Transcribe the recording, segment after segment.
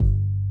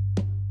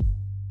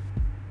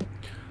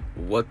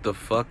what the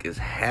fuck is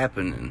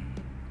happening?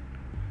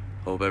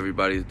 Hope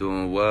everybody's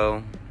doing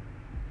well.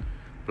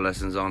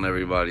 Blessings on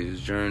everybody's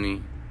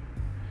journey.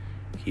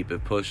 Keep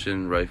it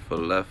pushing, right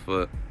foot, left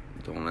foot.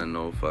 Don't let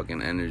no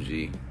fucking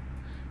energy,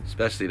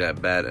 especially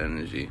that bad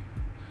energy,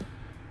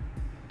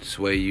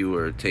 sway you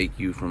or take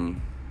you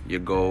from your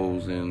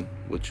goals and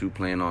what you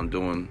plan on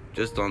doing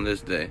just on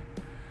this day.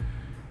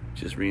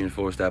 Just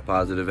reinforce that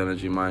positive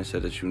energy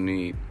mindset that you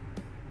need,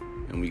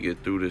 and we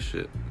get through this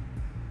shit.